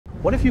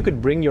What if you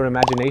could bring your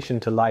imagination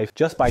to life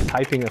just by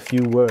typing a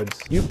few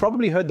words? You've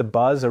probably heard the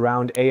buzz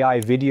around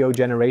AI video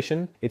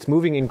generation. It's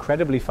moving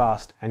incredibly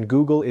fast, and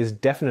Google is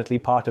definitely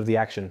part of the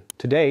action.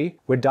 Today,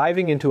 we're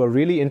diving into a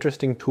really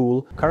interesting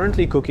tool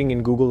currently cooking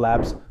in Google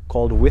Labs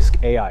called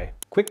Whisk AI.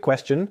 Quick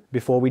question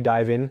before we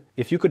dive in.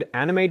 If you could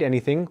animate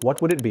anything, what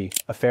would it be?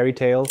 A fairy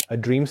tale, a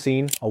dream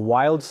scene, a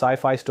wild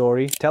sci-fi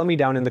story? Tell me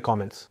down in the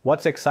comments.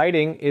 What's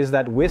exciting is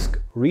that Whisk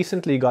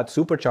recently got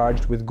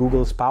supercharged with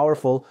Google's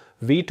powerful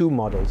V2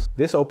 models.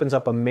 This opens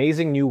up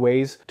amazing new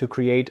ways to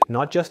create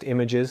not just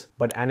images,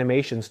 but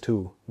animations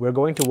too. We're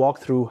going to walk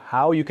through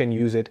how you can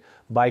use it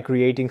by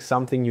creating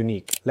something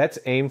unique. Let's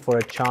aim for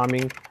a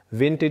charming,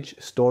 vintage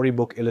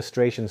storybook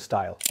illustration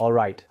style. All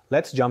right,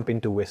 let's jump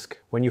into Whisk.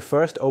 When you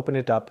first open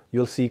it up,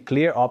 you'll see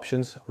clear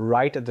options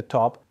right at the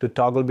top to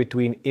toggle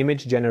between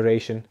image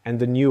generation and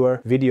the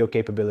newer video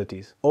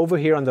capabilities. Over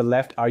here on the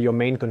left are your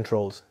main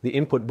controls, the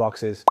input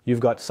boxes. You've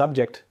got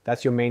subject,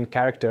 that's your main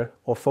character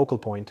or focal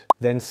point.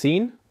 Then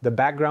scene, the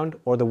background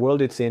or the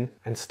world it's in,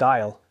 and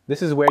style.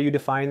 This is where you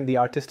define the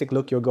artistic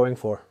look you're going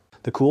for.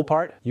 The cool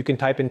part, you can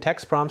type in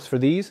text prompts for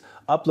these,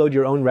 upload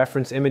your own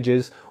reference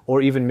images,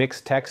 or even mix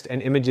text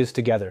and images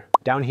together.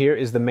 Down here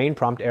is the main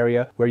prompt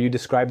area where you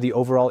describe the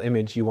overall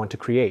image you want to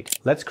create.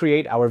 Let's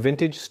create our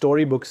vintage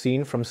storybook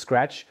scene from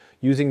scratch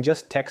using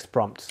just text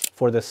prompts.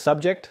 For the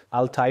subject,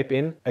 I'll type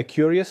in a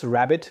curious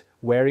rabbit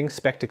wearing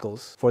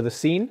spectacles. For the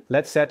scene,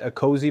 let's set a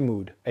cozy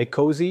mood. A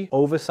cozy,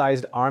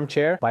 oversized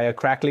armchair by a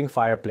crackling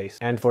fireplace.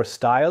 And for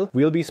style,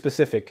 we'll be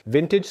specific.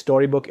 Vintage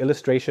storybook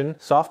illustration,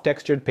 soft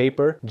textured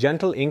paper,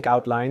 gentle ink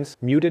outlines,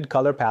 muted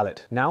color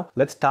palette. Now,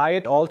 let's tie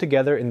it all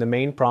together in the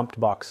main prompt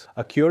box.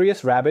 A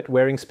curious rabbit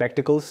wearing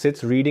spectacles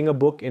sits reading a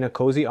book in a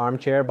cozy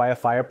armchair by a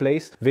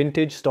fireplace.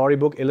 Vintage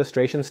storybook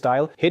illustration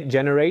style. Hit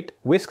generate.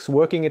 Whisk's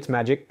working its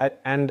magic,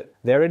 and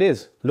there it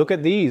is. Look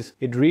at these.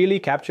 It really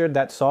captured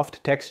that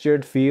soft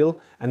textured feel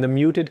and the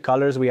muted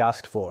colors we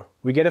asked for.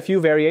 We get a few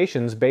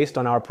variations based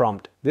on our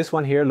prompt. This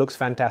one here looks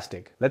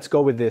fantastic. Let's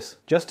go with this.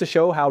 Just to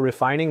show how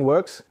refining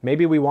works,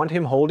 maybe we want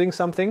him holding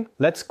something.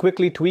 Let's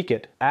quickly tweak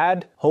it.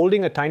 Add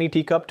holding a tiny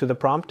teacup to the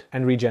prompt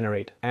and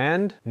regenerate.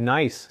 And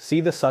nice.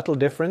 See the subtle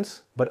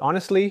difference? But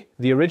honestly,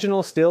 the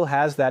original still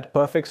has that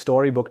perfect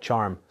storybook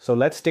charm. So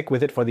let's stick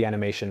with it for the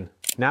animation.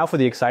 Now for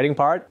the exciting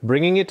part,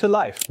 bringing it to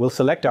life. We'll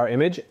select our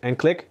image and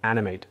click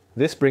Animate.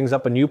 This brings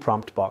up a new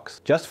prompt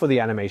box, just for the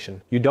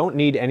animation. You don't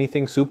need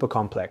anything super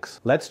complex.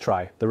 Let's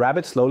try. The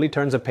rabbit slowly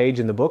turns a page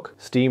in the book,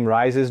 steam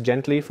rises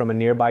gently from a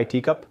nearby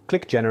teacup,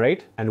 click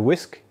Generate, and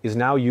Whisk is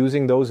now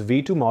using those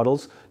V2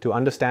 models to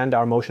understand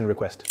our motion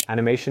request.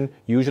 Animation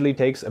usually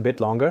takes a bit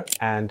longer,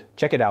 and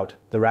check it out.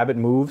 The rabbit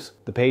moves,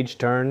 the page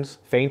turns,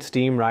 faint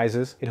steam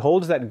rises. It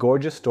holds that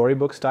gorgeous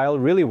storybook style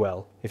really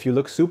well. If you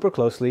look super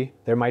closely,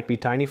 there might be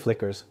tiny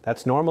flickers.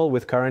 That's normal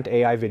with current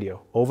AI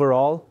video.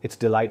 Overall, it's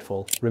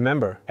delightful.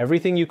 Remember,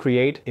 everything you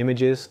create,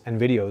 images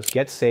and videos,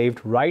 gets saved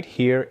right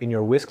here in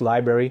your Whisk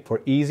library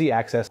for easy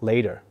access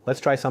later. Let's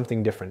try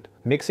something different.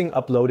 Mixing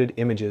uploaded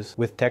images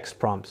with text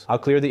prompts. I'll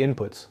clear the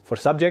inputs. For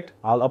subject,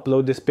 I'll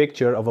upload this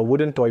picture of a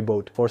wooden toy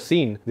boat. For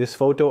scene, this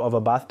photo of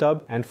a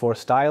bathtub. And for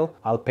style,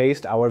 I'll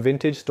paste our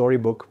vintage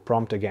storybook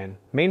prompt again.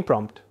 Main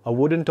prompt, a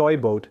wooden toy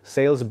boat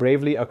sails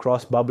bravely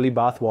across bubbly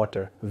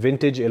bathwater.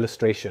 Vintage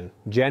illustration.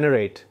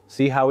 Generate.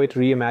 See how it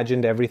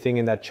reimagined everything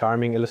in that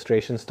charming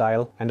illustration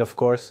style? And of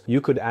course,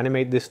 you could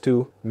animate this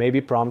too.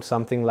 Maybe prompt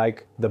something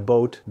like the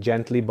boat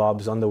gently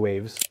bobs on the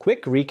waves.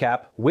 Quick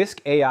recap,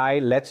 Whisk AI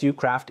lets you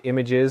craft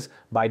images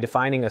by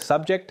defining a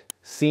subject,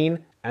 scene,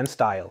 and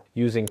style,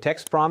 using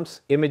text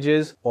prompts,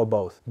 images, or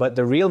both. But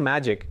the real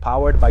magic,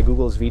 powered by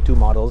Google's V2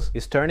 models,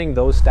 is turning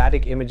those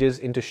static images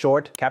into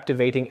short,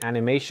 captivating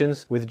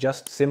animations with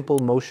just simple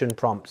motion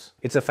prompts.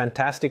 It's a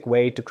fantastic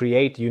way to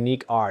create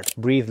unique art,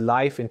 breathe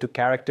life into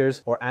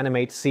characters, or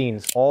animate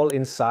scenes, all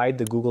inside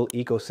the Google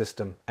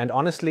ecosystem. And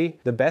honestly,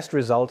 the best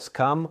results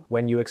come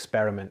when you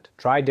experiment.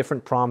 Try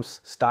different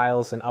prompts,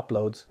 styles, and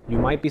uploads. You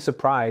might be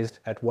surprised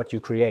at what you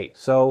create.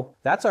 So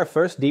that's our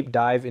first deep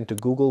dive into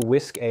Google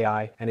Whisk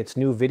AI and its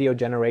new video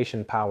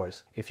generation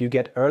powers. If you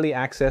get early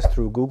access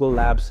through Google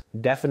Labs,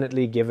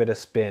 definitely give it a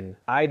spin.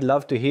 I'd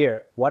love to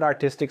hear what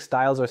artistic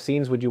styles or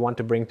scenes would you want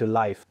to bring to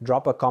life.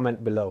 Drop a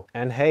comment below.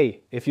 And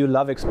hey, if you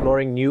love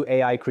exploring new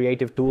AI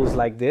creative tools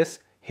like this,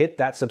 hit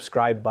that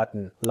subscribe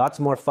button. Lots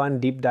more fun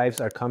deep dives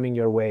are coming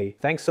your way.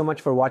 Thanks so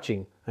much for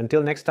watching.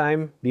 Until next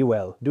time, be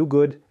well, do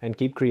good, and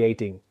keep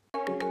creating.